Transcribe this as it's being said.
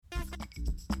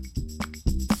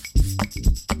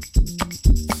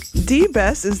D.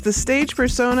 Bess is the stage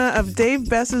persona of Dave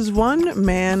Bess's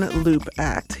one-man loop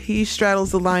act. He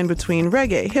straddles the line between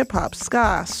reggae, hip-hop,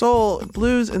 ska, soul,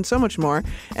 blues, and so much more.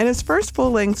 And his first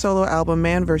full-length solo album,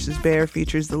 Man vs. Bear,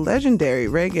 features the legendary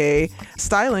reggae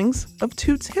stylings of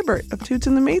Toots Hibbert of Toots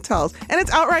and the Maytals. And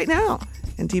it's out right now.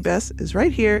 And D. Bess is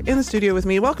right here in the studio with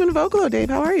me. Welcome to Vocalo, Dave.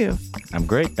 How are you? I'm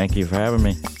great. Thank you for having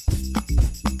me.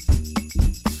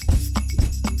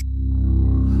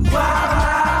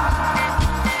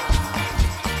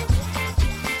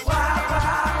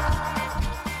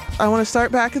 I want to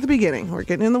start back at the beginning. We're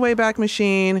getting in the Wayback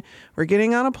Machine. We're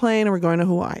getting on a plane, and we're going to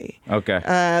Hawaii. Okay.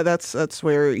 That's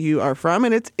where you are from,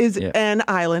 and it is an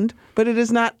island, but it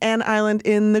is not an island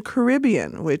in the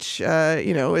Caribbean, which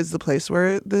is the place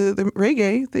where the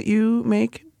reggae that you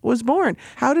make was born.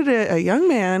 How did a young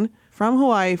man from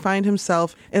Hawaii find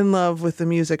himself in love with the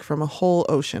music from a whole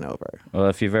ocean over? Well,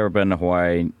 if you've ever been to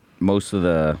Hawaii, most of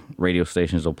the radio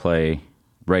stations will play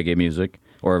reggae music,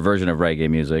 or a version of reggae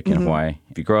music in Hawaii.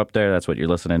 If you grow up there, that's what you're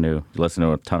listening to. You listen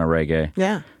to a ton of reggae.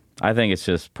 Yeah. I think it's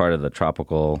just part of the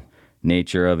tropical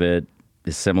nature of it.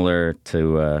 It's similar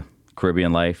to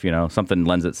Caribbean life, Something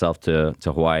lends itself to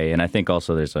Hawaii. And I think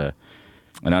also there's an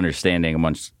understanding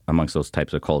amongst those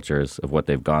types of cultures of what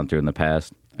they've gone through in the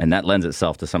past. And that lends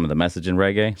itself to some of the message in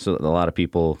reggae, so that a lot of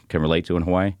people can relate to in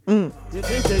Hawaii. You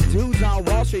think the dudes on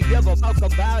Wall Street give a fuck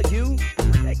about you?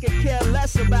 They could care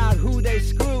less about who they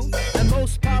screw. And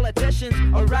most politicians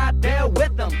are right there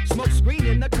with them. Smoke screen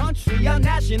in the country on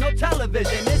national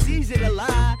television. It's easy to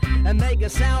lie and make it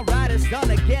sound right. It's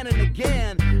done again and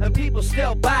again. And people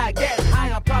still buy, get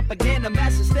high on propaganda,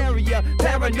 mass hysteria.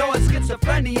 Paranoid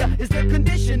schizophrenia is the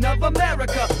condition of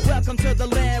America. Welcome to the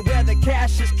land where the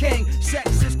cash is king,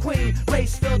 sex is queen,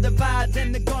 race still divides,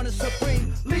 and the gun is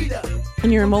supreme leader.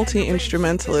 And you're a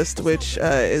multi-instrumentalist, which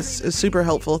is a super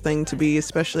helpful thing to be,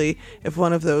 especially if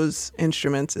one of those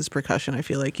instruments is percussion. I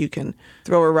feel like you can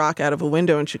throw a rock out of a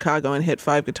window in Chicago and hit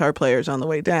 5 guitar players on the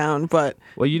way down. But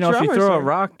well, if you throw a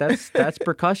rock, that's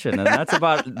percussion, and that's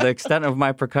about the extent of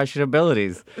my percussion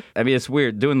abilities. I mean, it's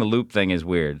weird. Doing the loop thing is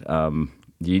weird.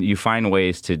 You find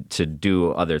ways to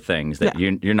do other things that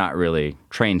you're not really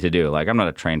trained to do. Like, I'm not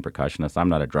a trained percussionist. I'm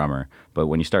not a drummer. But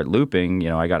when you start looping,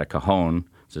 I got a cajon,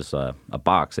 just a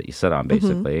box that you sit on,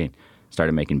 basically.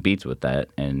 Started making beats with that,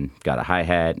 and got a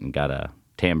hi-hat and got a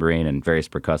tambourine and various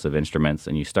percussive instruments,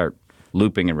 and you start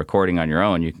looping and recording on your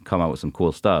own, you can come out with some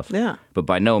cool stuff. Yeah. But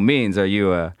by no means are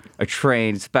you a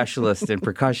trained specialist in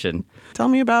percussion. Tell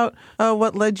me about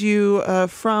what led you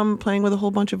from playing with a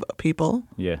whole bunch of people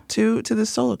to this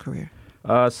solo career.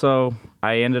 So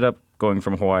I ended up going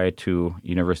from Hawaii to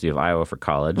University of Iowa for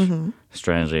college,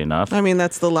 strangely enough. I mean,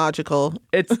 that's the logical...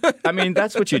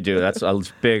 that's what you do. That's a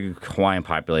big Hawaiian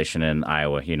population in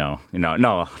Iowa,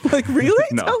 No. Like, really?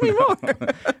 No, Tell me more.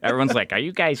 Everyone's like, are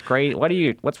you guys crazy?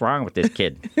 What's wrong with this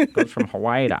kid? Goes from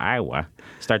Hawaii to Iowa,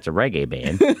 starts a reggae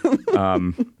band.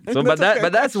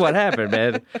 But that's what happened,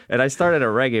 man. And I started a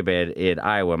reggae band in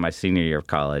Iowa my senior year of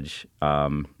college,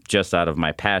 just out of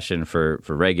my passion for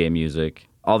reggae music.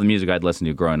 All the music I'd listened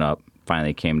to growing up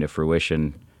finally came to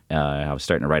fruition. I was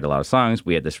starting to write a lot of songs.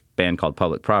 We had this band called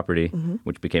Public Property,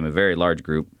 which became a very large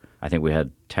group. I think we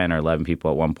had 10 or 11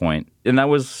 people at one point. And that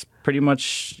was pretty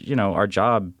much, our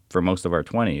job for most of our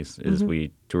 20s, is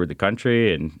we toured the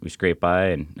country and we scraped by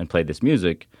and played this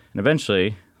music. And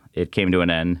eventually it came to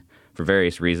an end for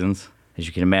various reasons. As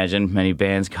you can imagine, many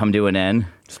bands come to an end.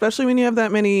 Especially when you have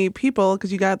that many people,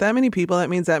 because you got that many people, that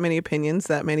means that many opinions,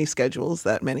 that many schedules,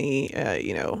 that many,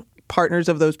 partners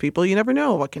of those people. You never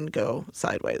know what can go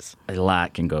sideways. A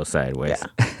lot can go sideways.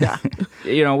 Yeah.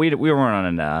 We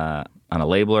weren't on a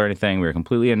label or anything. We were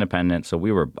completely independent. So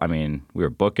we were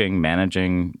booking,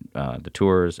 managing the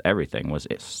tours. Everything was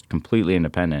completely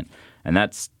independent. And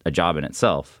that's a job in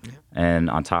itself. Yeah. And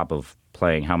on top of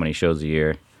playing how many shows a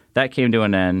year, that came to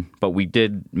an end, but we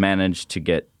did manage to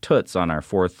get Toots on our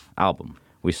 4th album.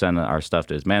 We sent our stuff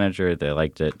to his manager. They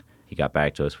liked it. He got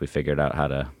back to us. We figured out how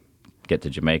to get to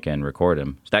Jamaica and record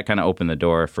him. So that kind of opened the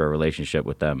door for a relationship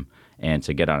with them and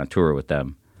to get on a tour with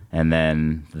them. And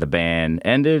then the band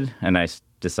ended, and I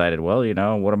decided, well,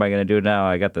 what am I going to do now?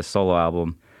 I got this solo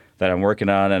album that I'm working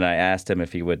on, and I asked him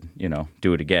if he would,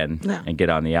 do it again and get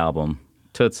on the album.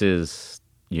 Toots is,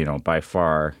 by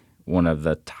far one of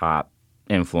the top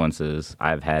influences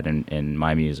I've had in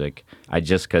my music.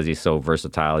 Just because he's so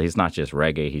versatile. He's not just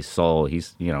reggae, he's soul.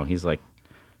 He's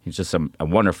just a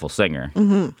wonderful singer.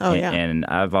 Oh, yeah. And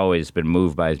I've always been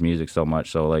moved by his music so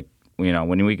much. So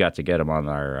when we got to get him on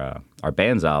our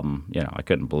band's album, I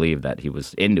couldn't believe that he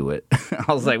was into it.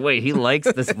 I was like, wait, he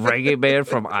likes this reggae band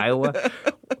from Iowa?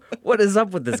 What is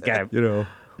up with this guy?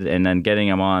 And then getting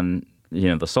him on,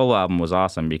 the solo album was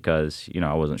awesome because,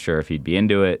 I wasn't sure if he'd be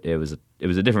into it. It was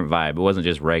a different vibe. It wasn't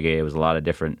just reggae. It was a lot of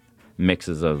different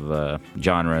mixes of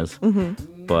genres.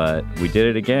 Mm-hmm. But we did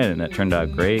it again, and it turned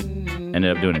out great.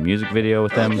 Ended up doing a music video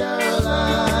with them.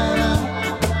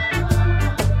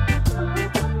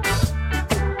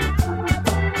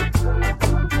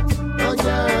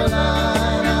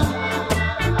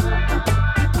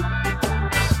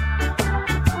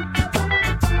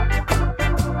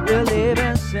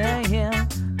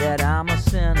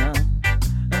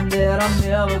 That I'm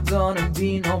never gonna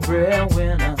be no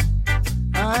breadwinner.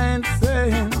 I ain't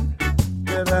saying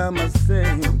that I'm a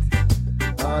saint.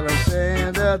 All I'm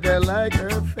saying that they like her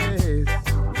face.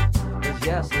 'Cause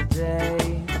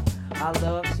yesterday I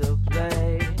loved to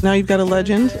play. Now you've got a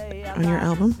legend on your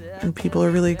album, and people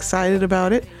are really excited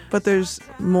about it. But there's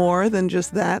more than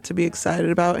just that to be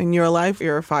excited about in your life.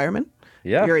 You're a fireman.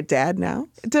 Yeah. You're a dad now.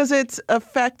 Does it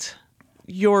affect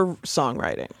your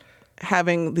songwriting,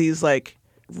 having these like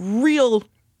real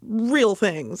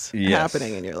things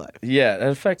happening in your life? Yeah, it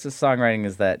affects the songwriting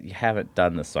is that you haven't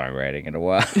done the songwriting in a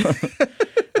while.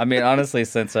 I mean, honestly,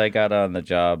 since I got on the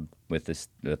job with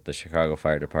the Chicago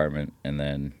Fire Department, and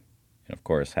then, of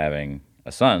course, having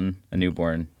a son, a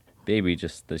newborn baby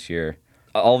just this year,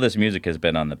 all this music has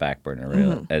been on the back burner,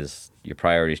 really, as your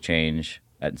priorities change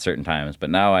at certain times. But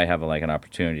now I have an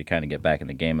opportunity to kind of get back in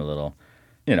the game a little.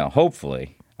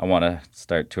 Hopefully, I want to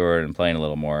start touring and playing a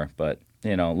little more, but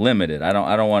limited. I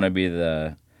don't want to be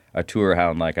a tour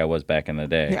hound like I was back in the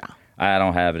day. Yeah. I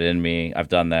don't have it in me. I've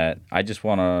done that. I just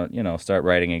want to, start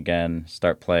writing again,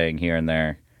 start playing here and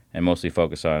there, and mostly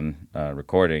focus on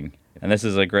recording. And this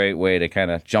is a great way to kind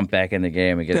of jump back in the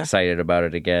game and get excited about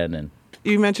it again. And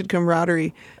you mentioned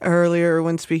camaraderie earlier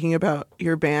when speaking about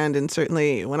your band, and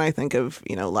certainly when I think of,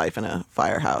 life in a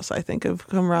firehouse, I think of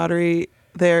camaraderie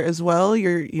there as well.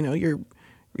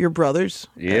 Your brothers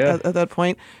at that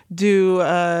point. Do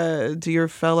your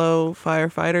fellow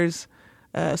firefighters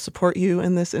support you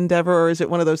in this endeavor, or is it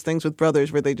one of those things with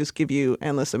brothers where they just give you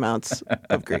endless amounts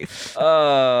of grief? It's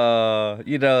a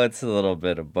little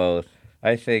bit of both.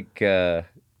 I think you're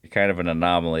kind of an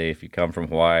anomaly if you come from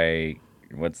Hawaii,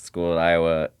 went to school in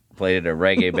Iowa, played in a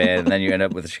reggae band, and then you end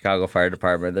up with the Chicago Fire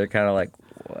Department. They're kind of like,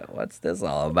 what's this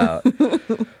all about?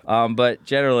 But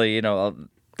generally,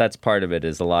 that's part of it,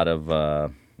 is a lot of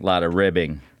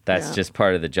ribbing. That's just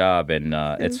part of the job, and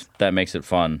that makes it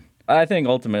fun. I think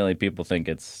ultimately people think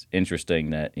it's interesting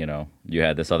that, you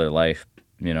had this other life,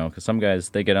 because some guys,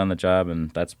 they get on the job and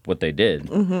that's what they did.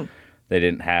 Mm-hmm. They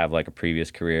didn't have a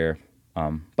previous career,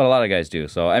 but a lot of guys do.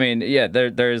 So, I mean,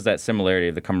 there is that similarity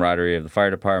of the camaraderie of the fire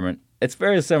department. It's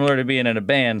very similar to being in a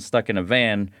band, stuck in a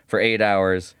van for 8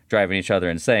 hours, driving each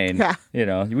other insane.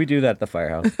 Yeah. We do that at the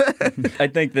firehouse. I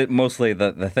think that mostly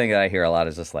the thing that I hear a lot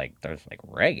is just there's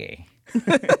reggae.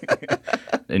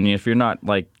 And if you're not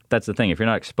that's the thing, if you're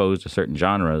not exposed to certain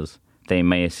genres, they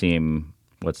may seem,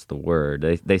 what's the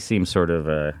word? They seem sort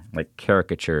of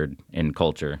caricatured in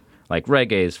culture. Like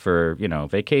reggae's for,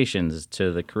 vacations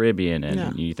to the Caribbean,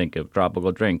 and you think of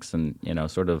tropical drinks and,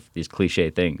 sort of these cliche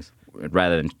things,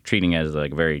 rather than treating it as a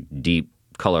very deep,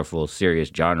 colorful, serious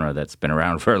genre that's been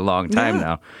around for a long time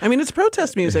now. I mean, it's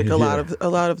protest music a lot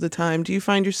of the time. Do you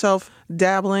find yourself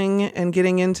dabbling and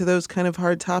getting into those kind of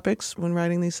hard topics when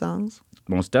writing these songs?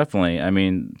 Most definitely. I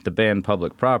mean, the band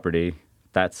Public Property,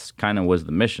 that's kind of was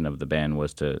the mission of the band,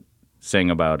 was to sing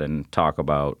about and talk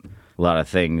about a lot of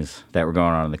things that were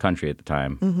going on in the country at the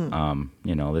time.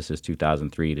 Mm-hmm. This is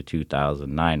 2003 to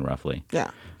 2009, roughly. Yeah.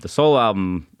 The solo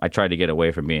album, I tried to get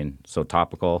away from being so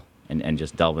topical and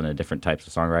just delve into different types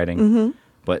of songwriting. Mm-hmm.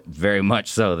 But very much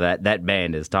so that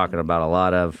band is talking about a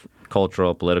lot of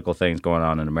cultural, political things going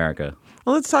on in America.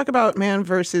 Well, let's talk about Man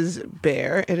vs.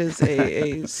 Bear. It is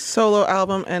a solo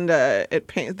album, and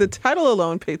the title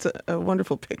alone paints a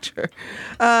wonderful picture.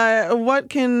 What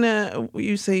can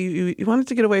you say? You wanted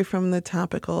to get away from the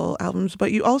topical albums,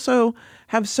 but you also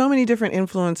have so many different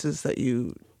influences that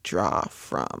you draw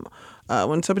from.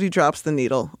 When somebody drops the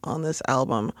needle on this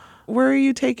album, where are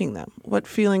you taking them? What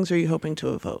feelings are you hoping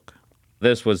to evoke?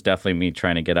 This was definitely me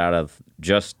trying to get out of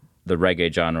just the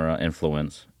reggae genre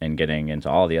influence and getting into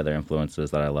all the other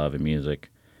influences that I love in music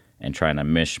and trying to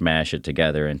mishmash it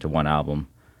together into one album.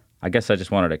 I guess I just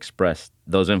wanted to express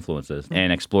those influences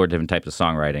and explore different types of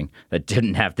songwriting that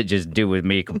didn't have to just do with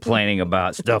me complaining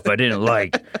about stuff I didn't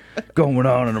like going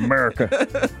on in America.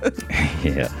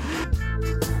 Yeah.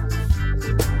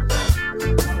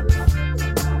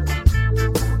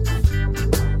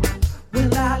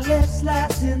 Well, I let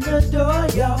slats in the door,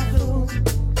 y'all do.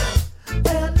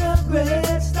 And the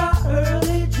great star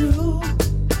early June.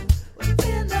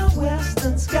 In the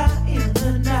western sky.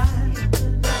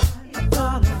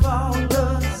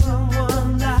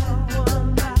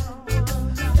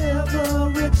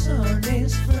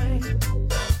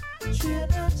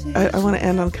 I want to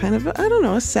end on kind of,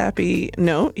 a sappy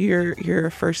note. You're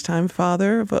a first-time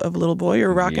father of a little boy.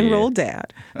 You're a rock and roll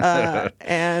dad.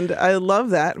 And I love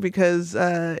that because,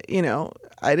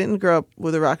 I didn't grow up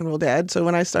with a rock and roll dad. So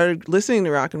when I started listening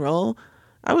to rock and roll,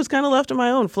 I was kind of left on my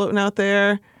own, floating out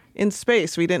there in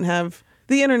space. We didn't have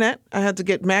the internet. I had to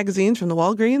get magazines from the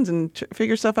Walgreens and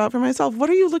figure stuff out for myself. What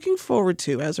are you looking forward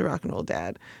to as a rock and roll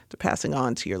dad to passing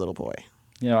on to your little boy?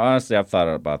 Honestly, I've thought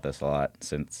about this a lot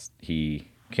since he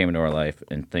came into our life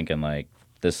and thinking like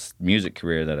this music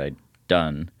career that I'd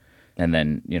done and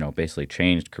then, basically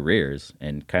changed careers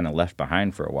and kind of left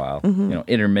behind for a while,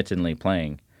 intermittently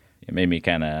playing. It made me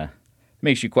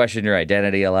makes you question your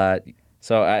identity a lot.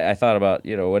 So I thought about,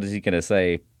 what is he going to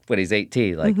say when he's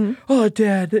 18? Like, oh,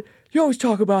 Dad, you always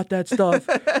talk about that stuff.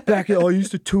 Back I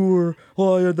used to tour,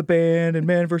 the band and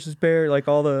Man vs. Bear, like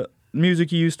all the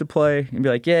music you used to play, and be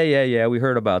like, yeah, we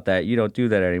heard about that. You don't do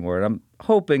that anymore. And I'm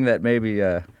hoping that maybe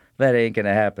that ain't going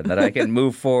to happen, that I can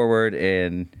move forward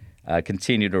and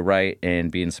continue to write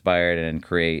and be inspired and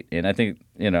create. And I think,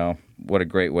 what a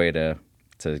great way to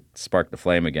spark the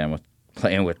flame again with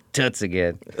playing with Toots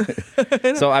again.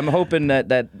 So I'm hoping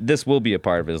that this will be a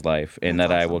part of his life and That's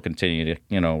that awesome. I will continue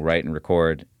to, write and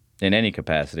record in any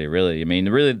capacity, really. I mean,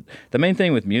 the main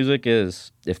thing with music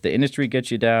is if the industry gets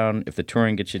you down, if the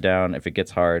touring gets you down, if it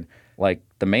gets hard, like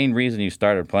the main reason you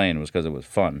started playing was because it was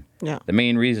fun. Yeah. The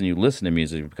main reason you listen to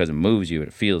music is because it moves you,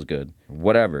 it feels good,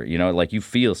 whatever, like you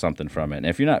feel something from it. And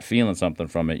if you're not feeling something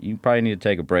from it, you probably need to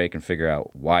take a break and figure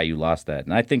out why you lost that.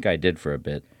 And I think I did for a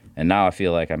bit. And now I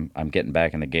feel like I'm getting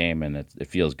back in the game, and it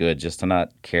feels good just to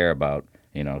not care about,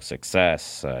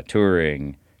 success,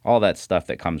 touring, all that stuff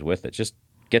that comes with it. Just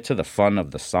get to the fun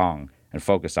of the song and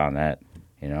focus on that,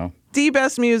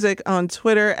 D-Best Music on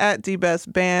Twitter at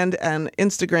DBestBand and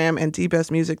Instagram, and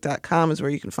dbestmusic.com is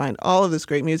where you can find all of this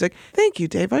great music. Thank you,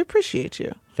 Dave. I appreciate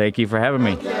you. Thank you for having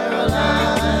me.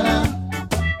 Carolina,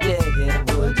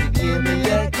 yeah, would you give me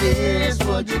that kiss?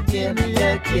 Would you give me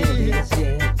that kiss?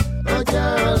 Yeah.